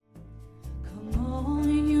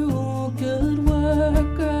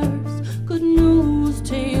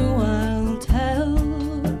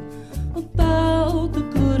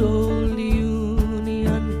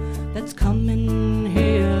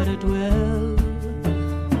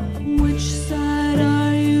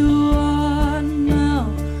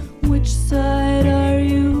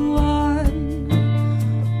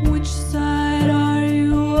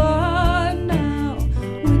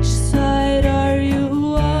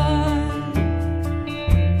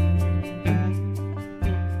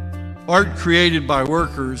Art created by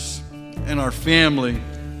workers and our family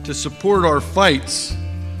to support our fights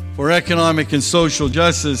for economic and social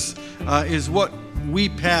justice is what we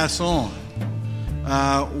pass on.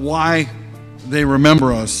 Why they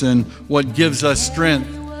remember us and what gives us strength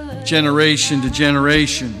generation to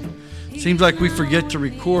generation. Seems like we forget to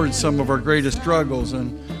record some of our greatest struggles,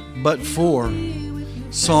 but for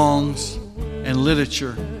songs and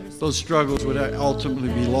literature, those struggles would ultimately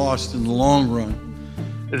be lost in the long run.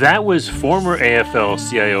 That was former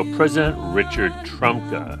AFL-CIO President Richard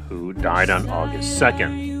Trumka, who died on August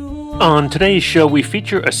 2nd. On today's show, we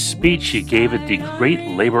feature a speech he gave at the Great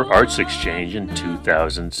Labor Arts Exchange in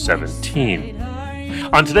 2017.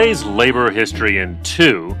 On today's Labor History in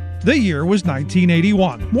 2, the year was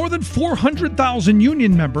 1981. More than 400,000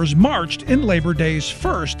 union members marched in Labor Day's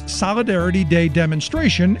first Solidarity Day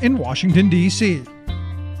demonstration in Washington, D.C.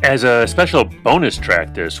 As a special bonus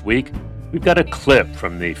track this week, we've got a clip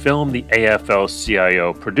from the film the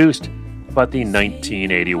AFL-CIO produced about the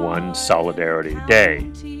 1981 Solidarity Day.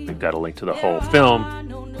 We've got a link to the whole film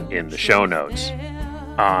in the show notes.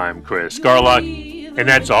 I'm Chris Garlock, and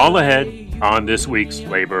that's all ahead on this week's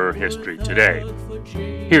Labor History Today.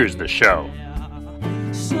 Here's the show.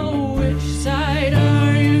 So which side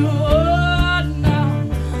are you on now?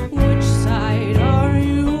 Which side are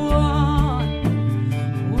you on?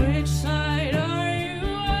 Which side are you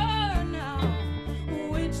on now?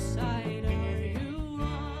 Which side are you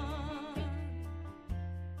on?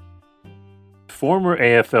 Former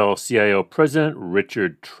AFL-CIO President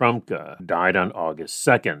Richard Trumka died on August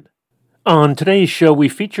 2nd. On today's show, we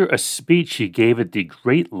feature a speech he gave at the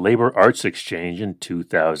Great Labor Arts Exchange in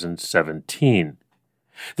 2017.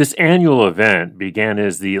 This annual event began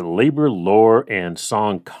as the Labor Lore and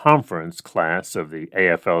Song Conference class of the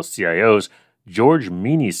AFL-CIO's George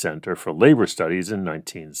Meany Center for Labor Studies in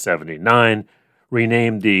 1979,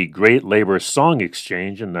 renamed the Great Labor Song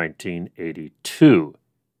Exchange in 1982.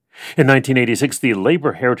 In 1986, the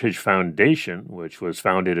Labor Heritage Foundation, which was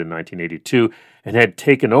founded in 1982 and had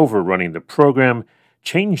taken over running the program,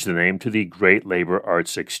 changed the name to the Great Labor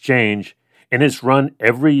Arts Exchange, and has run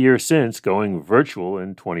every year since, going virtual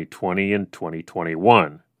in 2020 and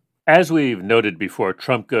 2021. As we've noted before,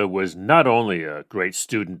 Trumka was not only a great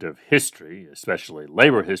student of history, especially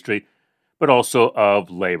labor history, but also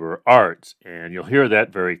of labor arts, and you'll hear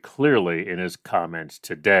that very clearly in his comments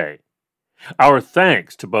today. Our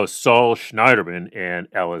thanks to both Saul Schneiderman and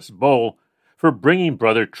Ellis Bohl for bringing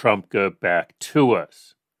Brother Trumka back to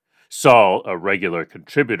us. Saul, a regular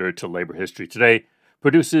contributor to Labor History Today,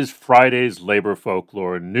 produces Friday's Labor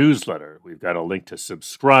Folklore newsletter. We've got a link to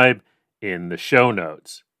subscribe in the show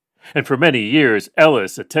notes. And for many years,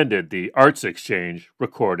 Ellis attended the Arts Exchange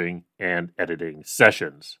recording and editing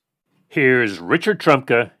sessions. Here's Richard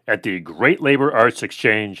Trumka at the Great Labor Arts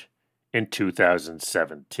Exchange in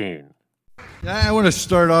 2017. I want to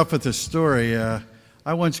start off with a story. I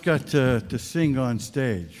once got to sing on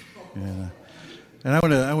stage, and I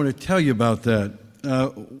want to tell you about that.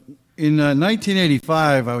 In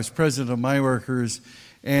 1985, I was president of My Workers,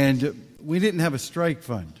 and we didn't have a strike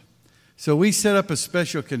fund. So we set up a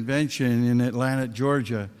special convention in Atlanta,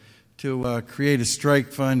 Georgia, to create a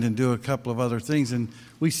strike fund and do a couple of other things, and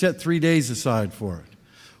we set 3 days aside for it.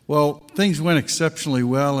 Well, things went exceptionally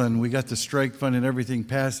well, and we got the strike fund and everything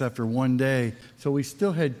passed after 1 day, so we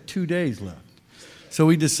still had 2 days left. So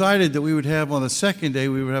we decided that we would have, on the second day,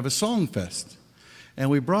 we would have a song fest. And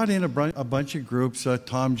we brought in a bunch of groups.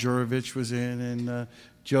 Tom Jurovich was in, and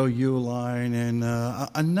Joe Uline, and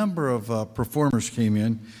a number of performers came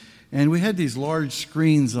in. And we had these large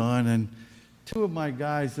screens on, and two of my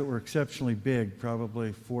guys that were exceptionally big,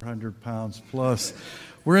 probably 400 pounds plus,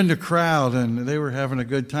 were in the crowd, and they were having a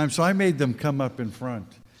good time. So I made them come up in front,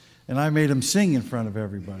 and I made them sing in front of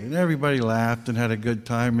everybody. And everybody laughed and had a good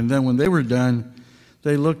time. And then when they were done,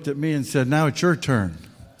 they looked at me and said, "Now it's your turn."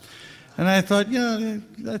 And I thought, yeah,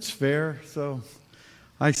 that's fair. So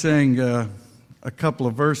I sang a couple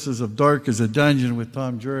of verses of Dark as a Dungeon with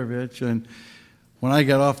Tom Jurovich. And when I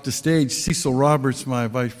got off the stage, Cecil Roberts, my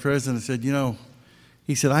vice president, said,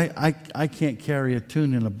 he said, I can't carry a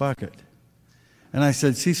tune in a bucket. And I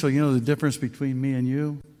said, "Cecil, you know the difference between me and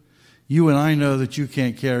you? You and I know that you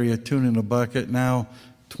can't carry a tune in a bucket. Now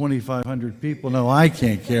 2,500 people know I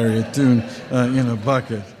can't carry a tune in a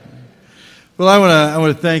bucket." Well, I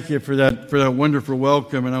want to thank you for that wonderful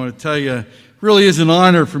welcome, and I want to tell you, it really is an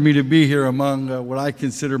honor for me to be here among what I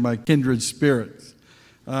consider my kindred spirits,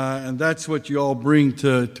 and that's what you all bring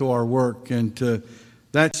to our work, and to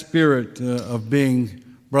that spirit of being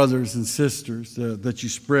brothers and sisters that you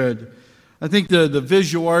spread. I think the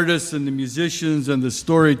visual artists and the musicians and the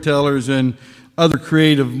storytellers and other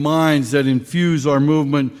creative minds that infuse our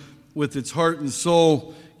movement with its heart and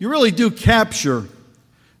soul, you really do capture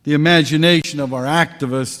the imagination of our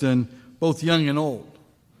activists, and both young and old.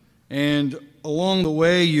 And along the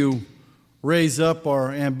way, you raise up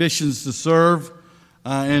our ambitions to serve,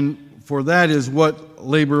 and for that is what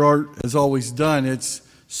labor art has always done. It's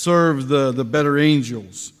served the better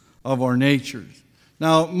angels of our natures.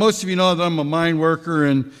 Now, most of you know that I'm a mine worker,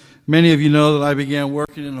 and many of you know that I began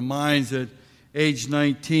working in the mines at age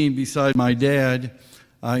 19 beside my dad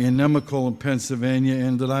in Nemacolin, Pennsylvania,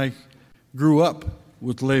 and that I grew up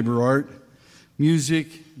with labor art, music,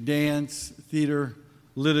 dance, theater,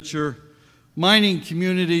 literature. Mining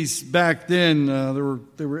communities back then,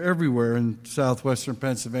 they were everywhere in southwestern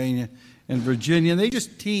Pennsylvania and Virginia, and they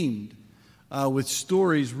just teemed with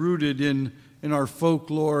stories rooted in our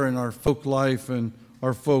folklore and our folk life and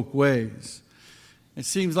our folk ways. It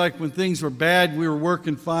seems like when things were bad, we were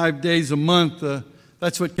working 5 days a month.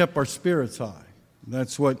 That's what kept our spirits high.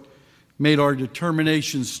 That's what made our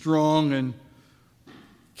determination strong and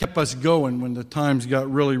kept us going when the times got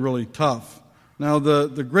really, really tough. Now,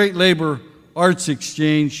 the Great Labor Arts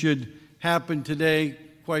Exchange should happen today,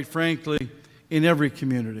 quite frankly, in every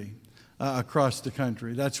community across the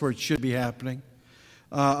country. That's where it should be happening.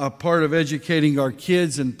 A part of educating our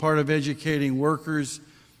kids and part of educating workers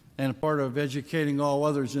and a part of educating all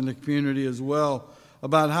others in the community as well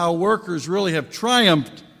about how workers really have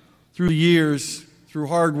triumphed through the years, through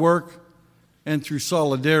hard work and through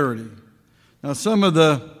solidarity. Now, some of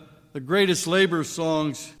the greatest labor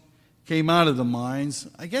songs came out of the mines.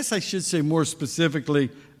 I guess I should say more specifically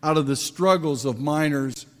out of the struggles of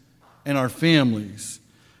miners and our families.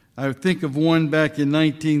 I think of one back in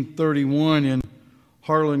 1931 in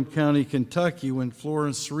Harlan County, Kentucky, when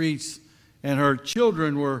Florence Reese and her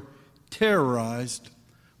children were terrorized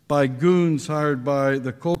by goons hired by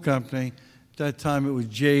the coal company. At that time it was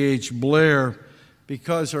J.H. Blair,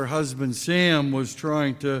 because her husband Sam was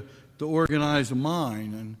trying to organize a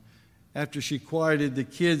mine. And after she quieted the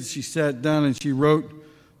kids, she sat down and she wrote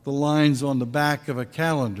the lines on the back of a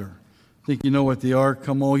calendar. I think you know what they are.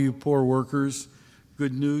 Come all you poor workers,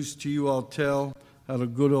 good news to you I'll tell, how the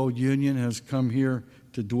good old Union has come here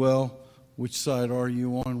to dwell. Which side are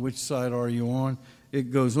you on? Which side are you on?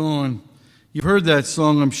 It goes on. You've heard that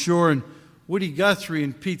song, I'm sure, and Woody Guthrie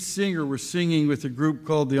and Pete Singer were singing with a group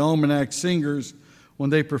called the Almanac Singers when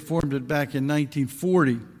they performed it back in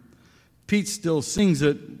 1940. Pete still sings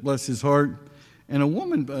it, bless his heart. And a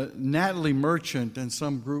woman, Natalie Merchant, and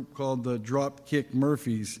some group called the Dropkick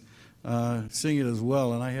Murphys sing it as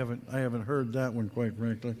well. And I haven't heard that one, quite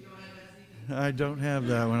frankly. I don't have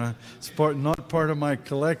that one. It's not part of my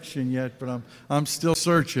collection yet, but I'm still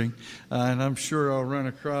searching, and I'm sure I'll run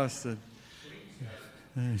across it.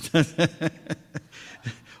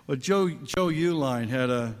 Well, Joe Uline had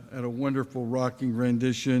a wonderful rocking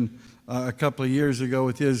rendition a couple of years ago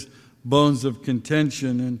with his Bones of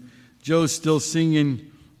Contention, and Joe's still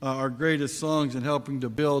singing our greatest songs and helping to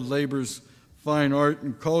build labor's fine art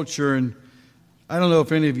and culture. And I don't know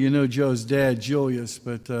if any of you know Joe's dad, Julius,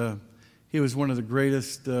 but he was one of the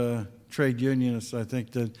greatest trade unionists, I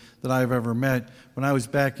think, that I've ever met. When I was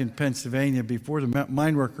back in Pennsylvania, before the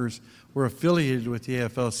mine workers were affiliated with the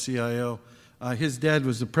AFL-CIO, his dad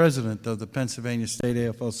was the president of the Pennsylvania State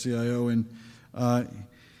AFL-CIO, and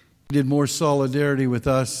he did more solidarity with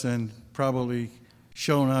us and probably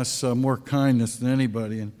shown us more kindness than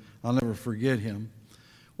anybody, and I'll never forget him.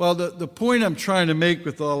 Well, the point I'm trying to make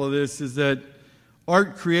with all of this is that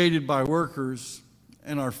art created by workers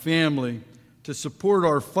and our family to support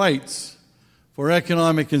our fights for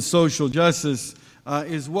economic and social justice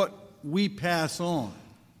is what we pass on,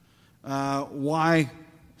 why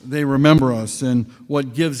they remember us, and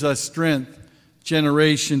what gives us strength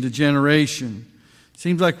generation to generation.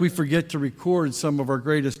 Seems like we forget to record some of our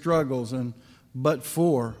greatest struggles, and but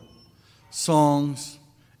for songs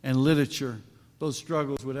and literature, those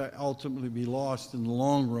struggles would ultimately be lost in the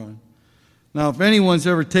long run. Now, if anyone's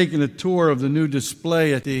ever taken a tour of the new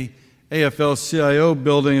display at the AFL-CIO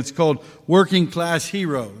building, it's called Working Class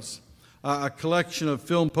Heroes, a collection of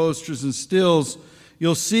film posters and stills.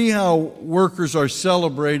 You'll see how workers are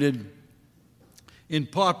celebrated in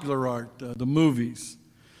popular art, the movies.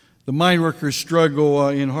 The mine workers' struggle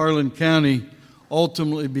in Harlan County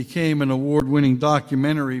ultimately became an award-winning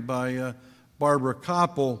documentary by Barbara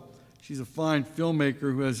Koppel. She's a fine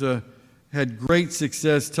filmmaker who has had great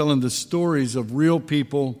success telling the stories of real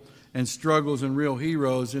people and struggles and real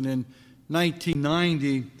heroes. And in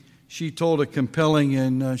 1990, she told a compelling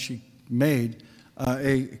and she made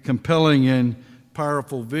a compelling and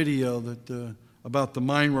powerful video that about the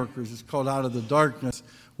mine workers. It's called Out of the Darkness,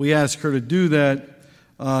 we asked her to do that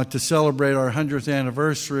to celebrate our 100th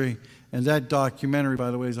anniversary. And that documentary, by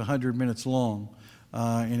the way, is 100 minutes long,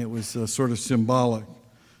 and it was sort of symbolic.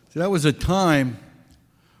 So that was a time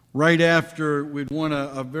right after we'd won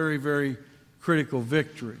a very, very critical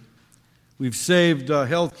victory. We've saved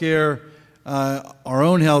health care, our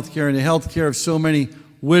own health care, and the health care of so many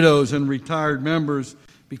widows and retired members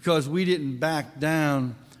because we didn't back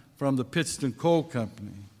down from the Pittston Coal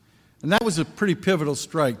Company. And that was a pretty pivotal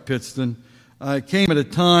strike, Pittston. It came at a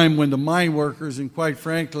time when the mine workers and, quite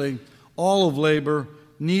frankly, all of labor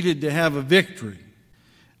needed to have a victory.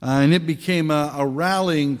 And it became a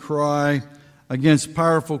rallying cry against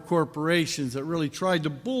powerful corporations that really tried to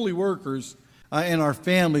bully workers and our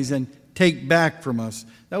families and take back from us.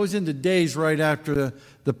 That was in the days right after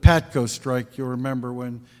the Patco strike, you'll remember,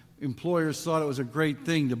 when employers thought it was a great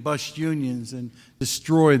thing to bust unions and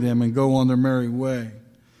destroy them and go on their merry way.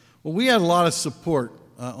 Well, we had a lot of support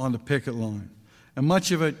on the picket line, and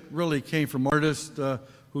much of it really came from artists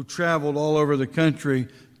who traveled all over the country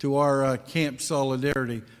to our Camp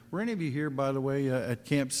Solidarity. Were any of you here, by the way, at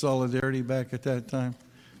Camp Solidarity back at that time?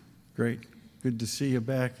 Great. Good to see you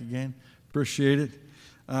back again. Appreciate it.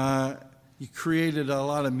 You created a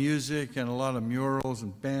lot of music and a lot of murals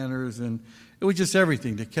and banners, and it was just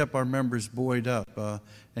everything that kept our members buoyed up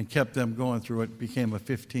and kept them going through what became a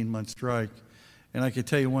 15-month strike. And I can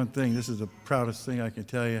tell you one thing, this is the proudest thing I can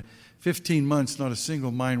tell you. 15 months, not a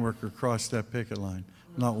single mine worker crossed that picket line.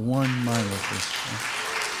 Not one mine worker.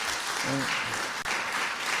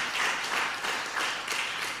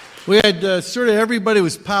 We had sort of everybody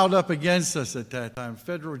was piled up against us at that time.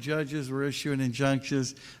 Federal judges were issuing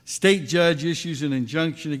injunctions. State judge issues an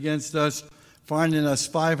injunction against us, finding us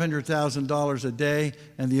 $500,000 a day,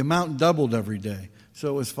 and the amount doubled every day. So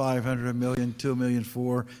it was 500, a million, 2 million,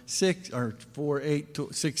 4, 6, or 4, 8,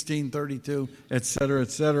 16, 32, et cetera, et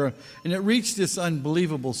cetera. And it reached this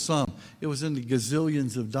unbelievable sum. It was in the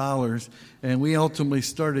gazillions of dollars, and we ultimately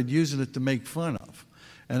started using it to make fun of.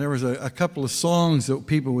 And there was a couple of songs that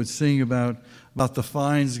people would sing about the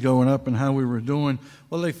fines going up and how we were doing.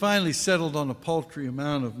 Well, they finally settled on a paltry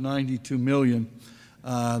amount of $92 million.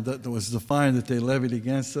 That was the fine that they levied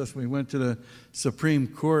against us. We went to the Supreme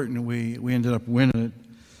Court and we ended up winning it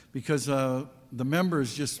because the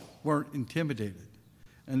members just weren't intimidated,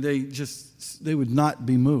 and they would not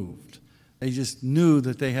be moved. They just knew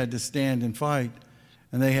that they had to stand and fight,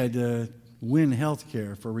 and they had to win health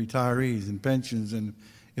care for retirees and pensions. And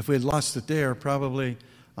if we had lost it there, probably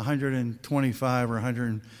 125 or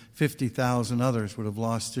 150,000 others would have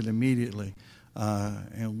lost it immediately,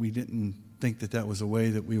 and we didn't think that was a way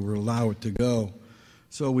that we were allowed to go.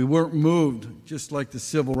 So we weren't moved, just like the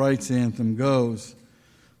civil rights anthem goes.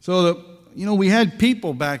 So we had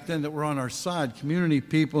people back then that were on our side, community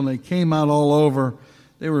people, and they came out all over.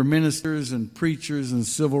 They were ministers and preachers and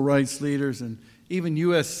civil rights leaders and even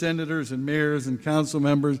U.S. senators and mayors and council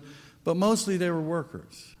members, but mostly they were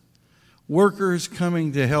workers. Workers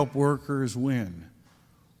coming to help workers win.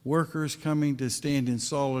 Workers coming to stand in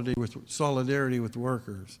solidarity with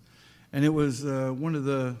workers. And it was one of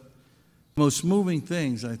the most moving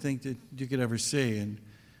things I think that you could ever see. And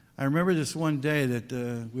I remember this one day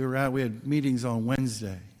that we had meetings on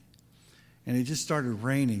Wednesday, and it just started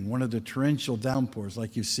raining, one of the torrential downpours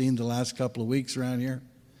like you've seen the last couple of weeks around here.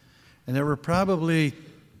 And there were probably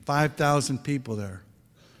 5,000 people there.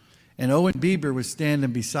 And Owen Bieber was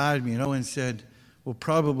standing beside me, and Owen said, "We'll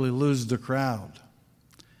probably lose the crowd."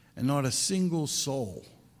 And not a single soul,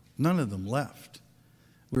 none of them left.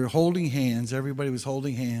 We were holding hands, everybody was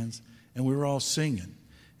holding hands, and we were all singing.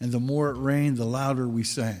 And the more it rained, the louder we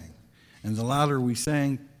sang. And the louder we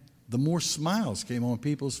sang, the more smiles came on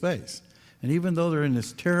people's face. And even though they're in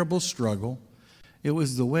this terrible struggle, it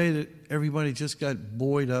was the way that everybody just got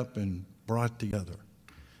buoyed up and brought together.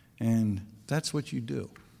 And that's what you do.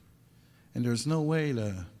 And there's no way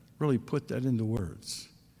to really put that into words.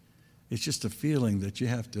 It's just a feeling that you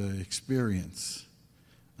have to experience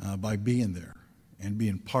by being there and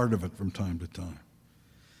being part of it from time to time.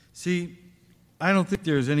 See, I don't think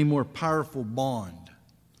there's any more powerful bond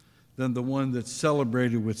than the one that's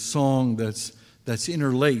celebrated with song that's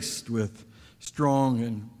interlaced with strong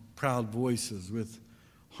and proud voices, with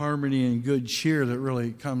harmony and good cheer that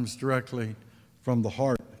really comes directly from the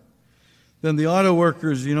heart. Then the auto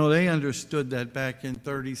workers, they understood that back in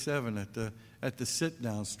 1937 at the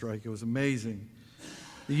sit-down strike. It was amazing.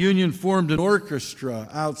 The union formed an orchestra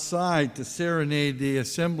outside to serenade the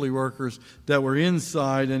assembly workers that were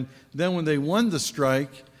inside. And then when they won the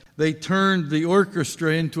strike, they turned the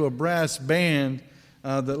orchestra into a brass band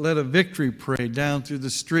that led a victory parade down through the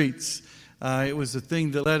streets. It was the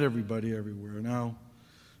thing that led everybody everywhere. Now,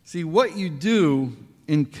 See, what you do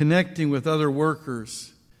in connecting with other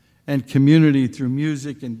workers and community through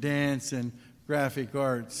music and dance and graphic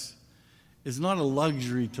arts is not a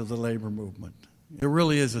luxury to the labor movement. It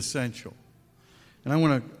really is essential. And I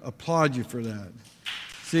want to applaud you for that.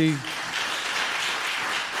 See,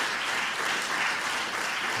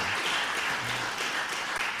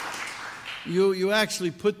 you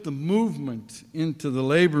actually put the movement into the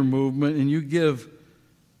labor movement, and you give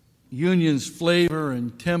unions flavor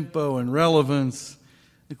and tempo and relevance.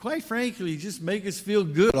 And quite frankly, you just make us feel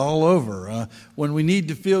good all over when we need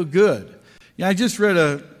to feel good. Yeah, I just read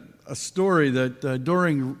a story that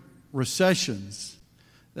during recessions,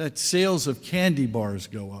 that sales of candy bars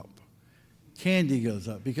go up. Candy goes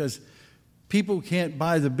up because people can't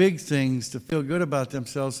buy the big things to feel good about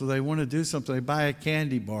themselves, so they want to do something. They buy a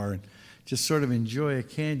candy bar and just sort of enjoy a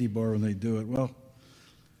candy bar when they do it. Well,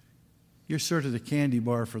 you're sort of the candy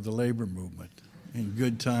bar for the labor movement in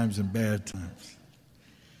good times and bad times.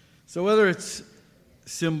 So whether it's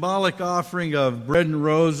symbolic offering of bread and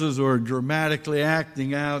roses or dramatically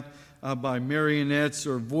acting out by marionettes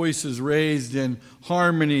or voices raised in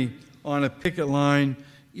harmony on a picket line,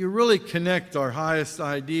 you really connect our highest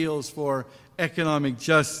ideals for economic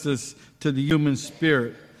justice to the human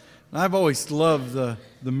spirit. And I've always loved the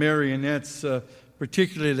marionettes,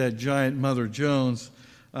 particularly that giant Mother Jones,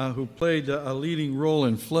 who played a leading role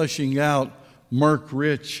in fleshing out Mark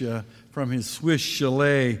Rich from his Swiss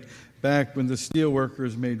chalet back when the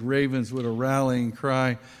steelworkers made ravens with a rallying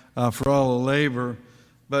cry for all the labor.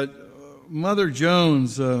 But Mother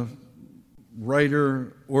Jones,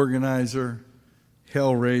 writer, organizer,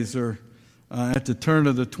 hellraiser, at the turn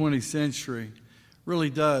of the 20th century, really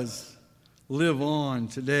does live on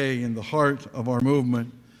today in the heart of our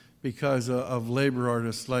movement because of labor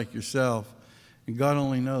artists like yourself. And God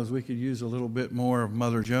only knows we could use a little bit more of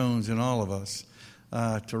Mother Jones in all of us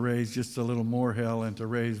to raise just a little more hell and to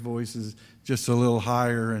raise voices just a little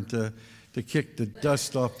higher and to kick the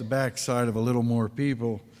dust off the backside of a little more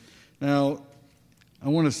people. Now, I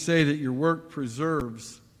want to say that your work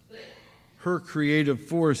preserves her creative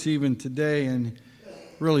force even today and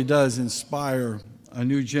really does inspire a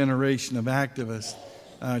new generation of activists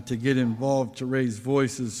to get involved, to raise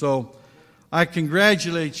voices. So I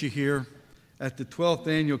congratulate you here at the 12th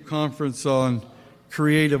Annual Conference on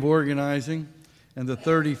Creative Organizing and the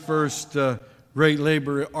 31st Great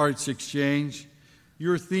Labor Arts Exchange.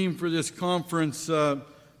 Your theme for this conference, now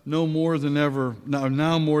more than ever,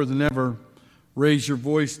 raise your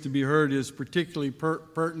voice to be heard, is particularly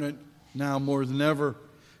pertinent now more than ever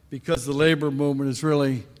because the labor movement is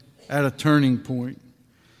really at a turning point.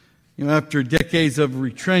 You know, after decades of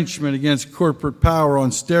retrenchment against corporate power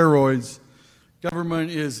on steroids, government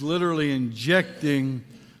is literally injecting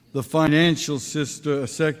the financial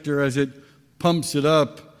sector as it pumps it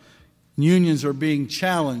up. Unions are being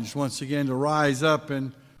challenged once again to rise up,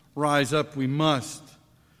 and rise up we must.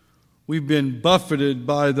 We've been buffeted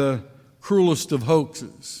by the cruelest of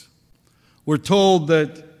hoaxes. We're told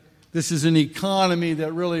that this is an economy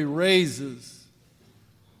that really raises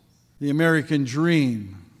the American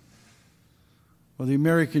dream. Well, the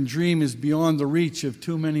American dream is beyond the reach of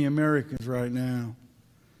too many Americans right now.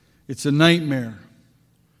 It's a nightmare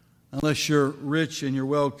unless you're rich and you're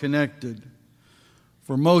well connected.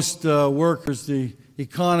 For most workers, the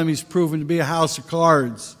economy's proven to be a house of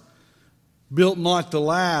cards, built not to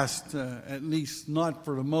last, at least not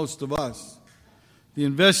for the most of us. The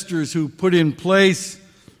investors who put in place,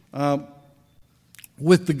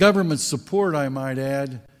 with the government's support, I might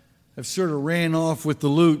add, have sort of ran off with the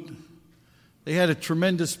loot. They had a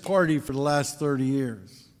tremendous party for the last 30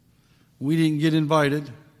 years. We didn't get invited.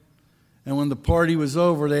 And when the party was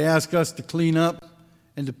over, they asked us to clean up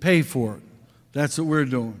and to pay for it. That's what we're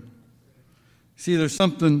doing. See, there's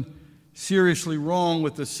something seriously wrong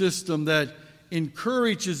with the system that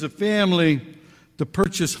encourages a family to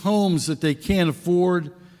purchase homes that they can't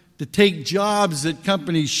afford, to take jobs that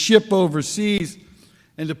companies ship overseas,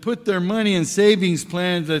 and to put their money in savings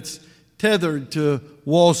plans that's tethered to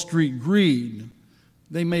Wall Street greed.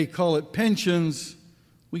 They may call it pensions.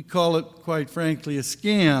 We call it, quite frankly, a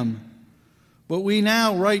scam. But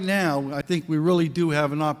right now, I think we really do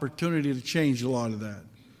have an opportunity to change a lot of that.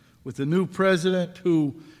 With a new president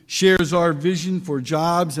who shares our vision for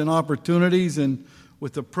jobs and opportunities, and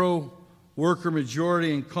with a pro-worker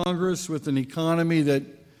majority in Congress, with an economy that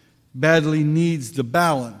badly needs the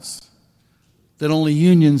balance that only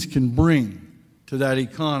unions can bring to that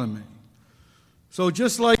economy. So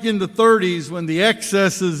just like in the 30s, when the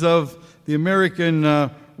excesses of the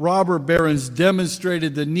American robber barons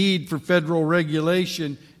demonstrated the need for federal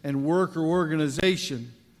regulation and worker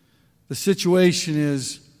organization, the situation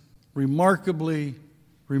is remarkably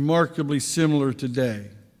similar today.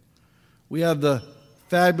 We have the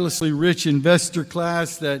fabulously rich investor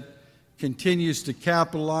class that continues to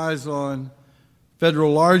capitalize on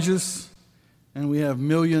federal largesse, and we have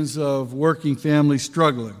millions of working families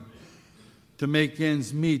struggling to make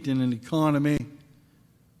ends meet in an economy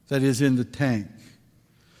that is in the tank.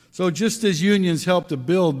 So just as unions helped to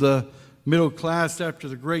build the middle class after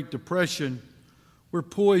the Great Depression, we're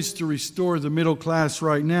poised to restore the middle class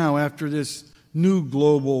right now after this new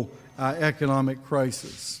global economic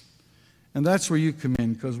crisis. And that's where you come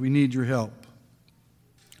in, because we need your help.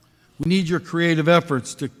 We need your creative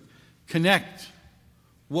efforts to connect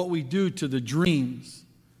what we do to the dreams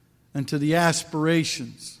and to the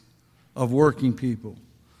aspirations of working people.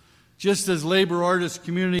 Just as labor artist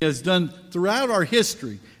community has done throughout our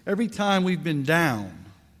history, every time we've been down,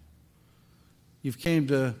 you've came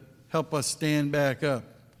to help us stand back up,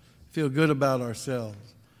 feel good about ourselves.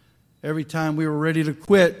 Every time we were ready to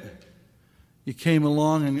quit, you came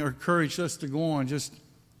along and encouraged us to go on just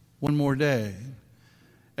one more day.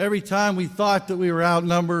 Every time we thought that we were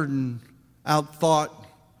outnumbered and outthought,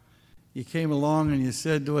 you came along and you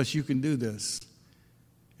said to us, you can do this.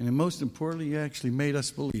 And most importantly, you actually made us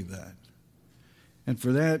believe that. And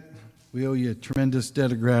for that, we owe you a tremendous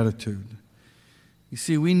debt of gratitude. You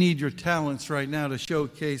see, we need your talents right now to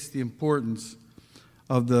showcase the importance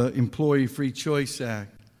of the Employee Free Choice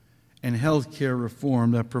Act and health care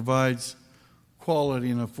reform that provides quality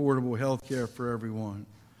and affordable health care for everyone.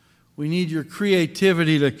 We need your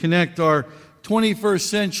creativity to connect our 21st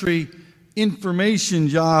century information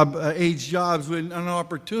age jobs with an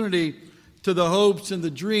opportunity to the hopes and the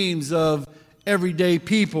dreams of everyday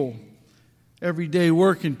people, everyday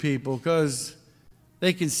working people, because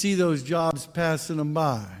they can see those jobs passing them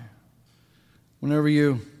by. Whenever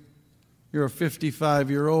you're a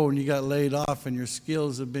 55-year-old and you got laid off and your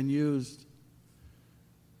skills have been used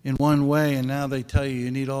in one way, and now they tell you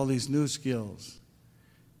need all these new skills.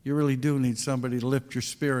 You really do need somebody to lift your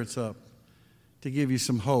spirits up, to give you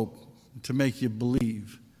some hope, to make you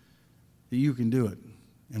believe that you can do it,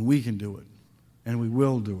 and we can do it, and we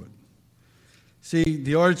will do it. See,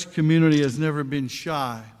 the arts community has never been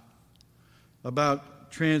shy about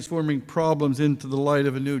transforming problems into the light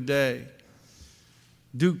of a new day.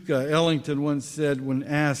 Duke Ellington once said, when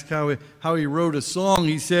asked how he wrote a song,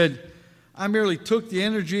 he said, "I merely took the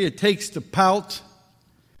energy it takes to pout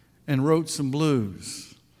and wrote some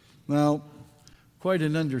blues." Now, quite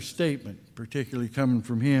an understatement, particularly coming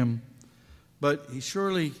from him, but he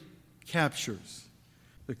surely captures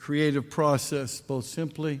the creative process both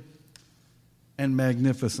simply and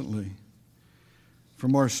magnificently.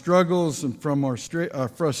 From our struggles and from our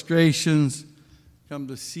frustrations come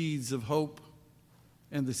the seeds of hope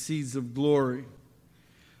and the seeds of glory.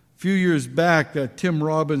 A few years back, Tim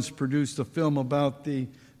Robbins produced a film about the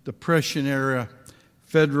Depression-era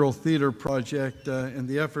Federal Theater Project and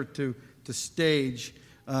the effort to stage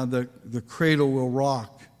the Cradle Will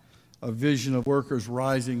Rock, a vision of workers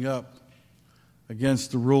rising up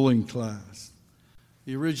against the ruling class.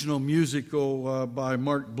 The original musical by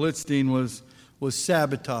Mark Blitzstein was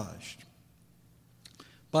sabotaged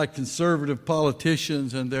by conservative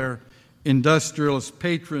politicians and their industrialist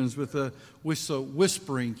patrons with a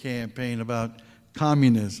whispering campaign about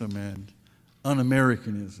communism and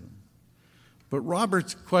un-Americanism. But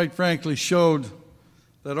Roberts, quite frankly, showed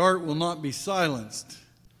that art will not be silenced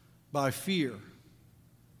by fear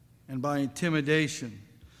and by intimidation,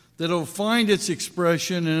 that it'll find its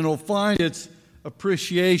expression and it'll find its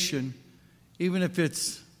appreciation even if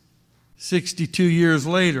it's 62 years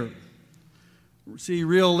later. See,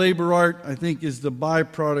 real labor art, I think, is the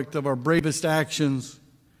byproduct of our bravest actions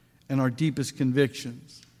and our deepest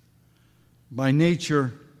convictions. By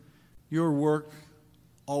nature, your work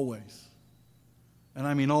always, and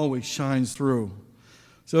I mean always, shines through.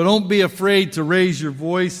 So don't be afraid to raise your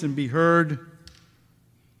voice and be heard.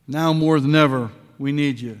 Now more than ever, we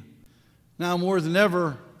need you. Now more than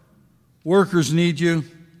ever, workers need you.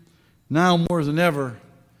 Now more than ever,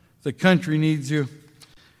 the country needs you.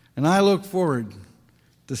 And I look forward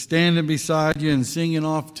to standing beside you and singing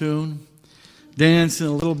off tune, dancing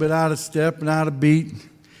a little bit out of step and out of beat,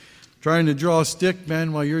 trying to draw a stick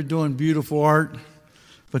man while you're doing beautiful art,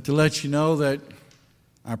 but to let you know that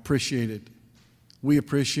I appreciate it. We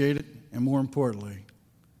appreciate it, and more importantly,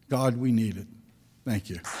 God, we need it. Thank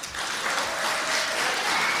you.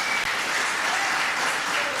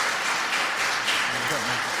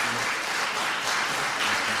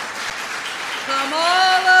 From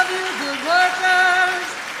all of you good workers,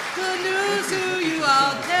 good news to you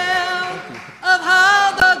I'll tell of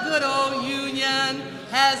how the good old Union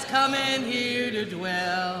has come in here to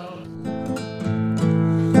dwell.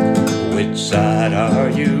 Which side are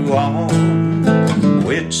you on?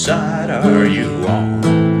 Which side are you on?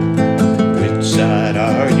 Which side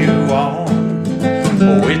are you on?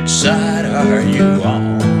 Which side are you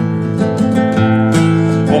on?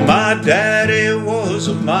 Well, my daddy was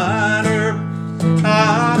a miner,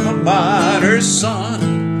 I'm a miner's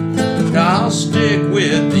son. I'll stick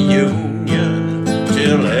with the Union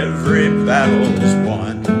till every battle's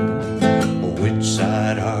won. Which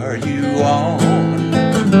side are you on?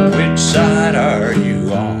 Which side are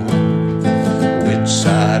you on? Which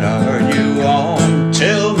side are you on?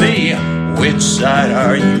 Tell me, which side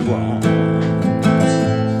are you on?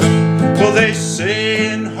 Well, they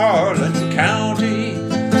say in Harlan County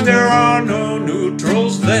there are no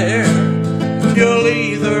neutrals there. You'll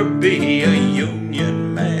either be a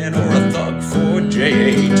Union man or a thug for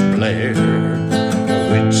J.H. Blair.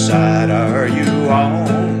 Which side are you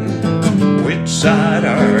on? Which side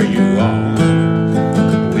are you on?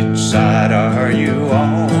 Which side are you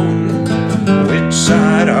on? Which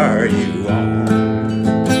side are you on?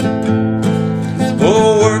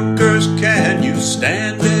 Oh, workers, can you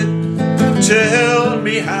stand it? Tell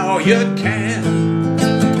me how you can.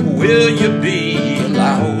 Will you be a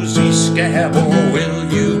lousy scab or will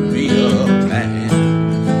you be a man?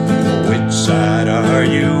 Which side are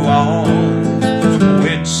you on?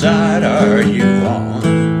 Which side are you on?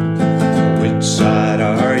 Which side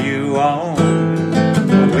are you on?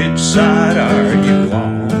 Which side are you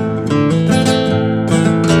on?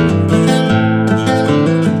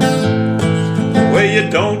 Well, you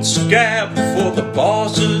don't scab for the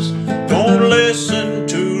bosses, don't listen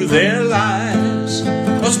to their lies.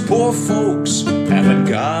 Us poor folks haven't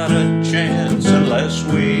got a chance unless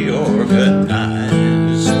we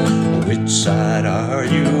organize. Which side are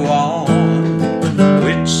you on?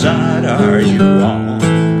 Which side are you on?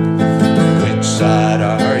 Which side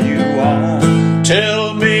are you on?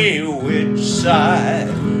 Tell me, which side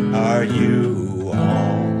are you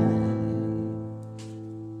on?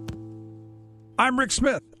 I'm Rick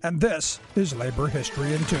Smith, and this is Labor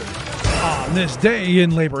History in 2. On this day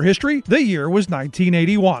in labor history, the year was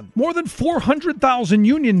 1981. More than 400,000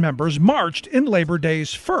 union members marched in Labor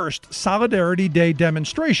Day's first Solidarity Day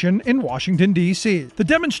demonstration in Washington, D.C. The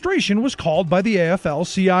demonstration was called by the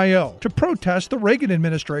AFL-CIO to protest the Reagan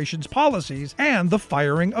administration's policies and the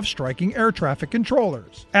firing of striking air traffic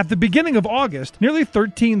controllers. At the beginning of August, nearly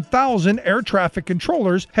 13,000 air traffic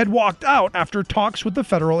controllers had walked out after talks with the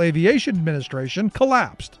Federal Aviation Administration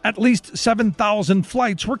collapsed. At least 7,000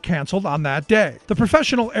 flights were canceled on that day. The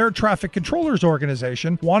Professional Air Traffic Controllers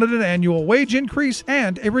Organization wanted an annual wage increase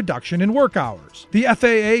and a reduction in work hours. The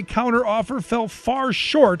FAA counteroffer fell far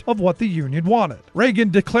short of what the union wanted. Reagan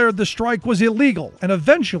declared the strike was illegal and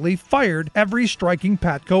eventually fired every striking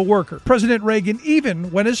PATCO worker. President Reagan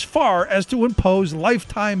even went as far as to impose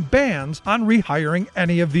lifetime bans on rehiring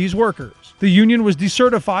any of these workers. The union was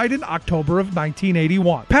decertified in October of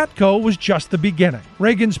 1981. PATCO was just the beginning.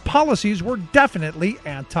 Reagan's policies were definitely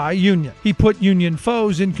anti-union. He put union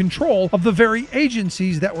foes in control of the very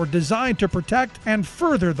agencies that were designed to protect and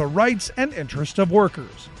further the rights and interests of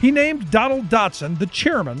workers. He named Donald Dotson the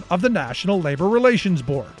chairman of the National Labor Relations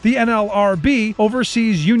Board. The NLRB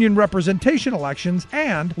oversees union representation elections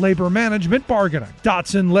and labor management bargaining.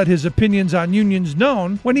 Dotson let his opinions on unions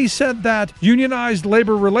known when he said that unionized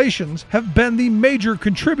labor relations have been the major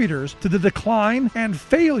contributors to the decline and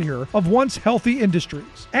failure of once healthy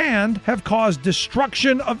industries and have caused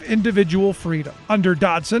destruction of individual freedom. Under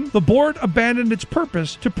Dotson, the board abandoned its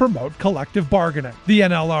purpose to promote collective bargaining. The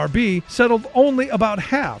NLRB settled only about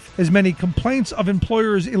half as many complaints of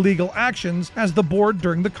employers' illegal actions as the board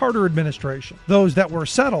during the Carter administration. Those that were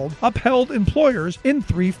settled upheld employers in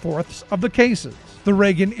 3/4 of the cases. The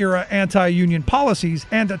Reagan-era anti-union policies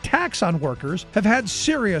and attacks on workers have had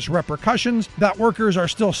serious repercussions that workers are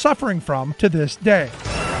still suffering from to this day.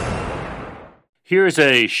 Here's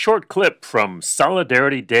a short clip from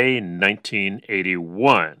Solidarity Day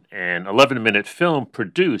 1981, an 11-minute film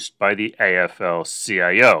produced by the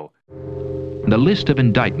AFL-CIO. The list of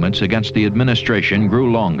indictments against the administration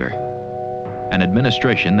grew longer. An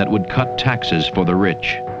administration that would cut taxes for the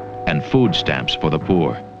rich and food stamps for the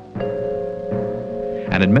poor.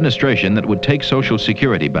 An administration that would take Social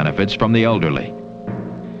Security benefits from the elderly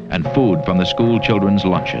and food from the school children's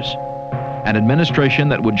lunches. An administration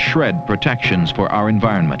that would shred protections for our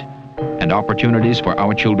environment and opportunities for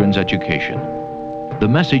our children's education. The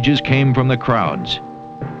messages came from the crowds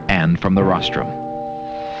and from the rostrum.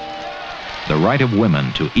 The right of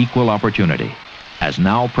women to equal opportunity, as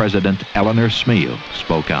now President Eleanor Smeal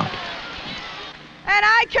spoke out. And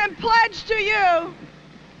I can pledge to you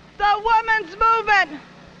the women's movement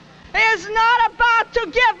is not about to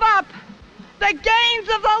give up the gains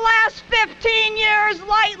of the last 15 years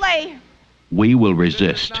lightly. We will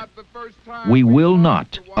resist. We will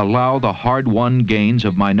not allow the hard-won gains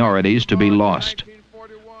of minorities to be lost.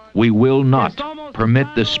 We will not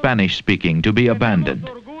permit the Spanish-speaking to be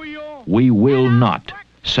abandoned. We will not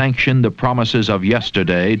sanction the promises of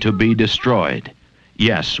yesterday to be destroyed.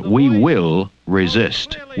 Yes, we will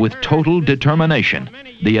resist with total determination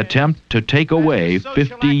the attempt to take away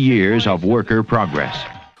 50 years of worker progress.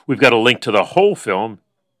 We've got a link to the whole film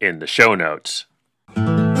in the show notes.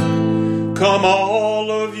 Come all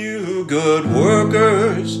of you good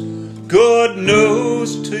workers, good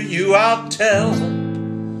news to you I'll tell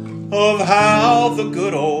of how the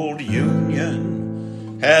good old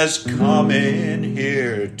Union has come in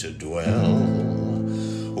here to dwell.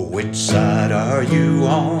 Which side are you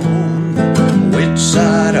on? Which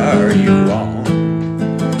side are you on?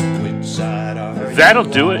 Which side are you That'll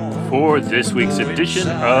do it for this week's edition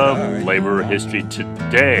of Labor History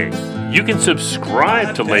Today. You can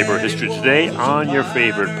subscribe to Labor History Today on your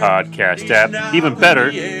favorite podcast app. Even better,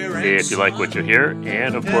 if you like what you hear,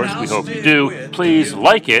 and of course we hope you do, please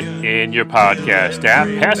like it in your podcast app,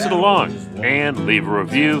 pass it along, and leave a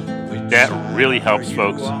review. That really helps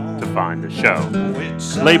folks to find the show.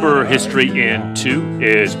 Labor History in 2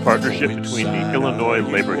 is a partnership between the Illinois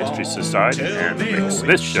Labor History Society and the Rick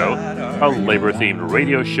Smith Show, a labor-themed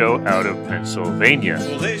radio show out of Pennsylvania.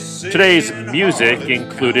 Today's music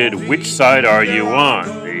included Which Side Are You On?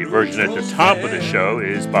 The version at the top of the show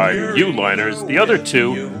is by the Uliners. The other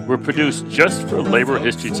 2 were produced just for Labor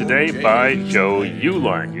History Today by Joe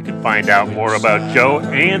Uline. You can find out more about Joe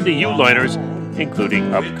and the Uliners,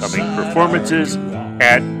 including upcoming performances,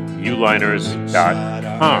 at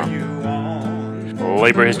uliners.com.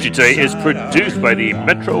 Labor History Today is produced by the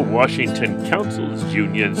Metro Washington Council's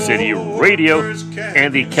Union City Radio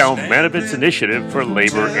and the Kalmanovitz Initiative for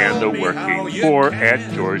Labor and the Working Poor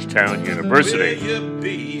at Georgetown University.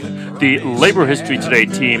 The Labor History Today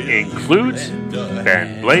team includes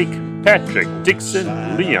Ben Blake, Patrick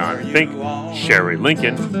Dixon, Leon Fink, Sherry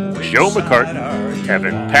Lincoln, Joe McCartan,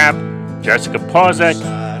 Kevin Papp, Jessica Pozak,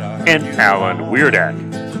 and Alan Weirdak.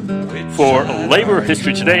 For Labor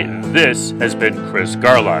History Today, this has been Chris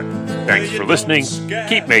Garlock. Thanks for listening,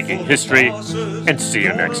 keep making history, and see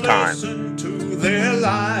you next time. To their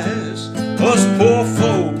lies, us poor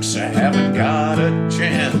folks haven't got a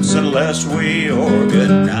chance unless we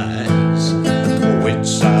organize. Which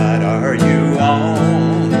side are you on?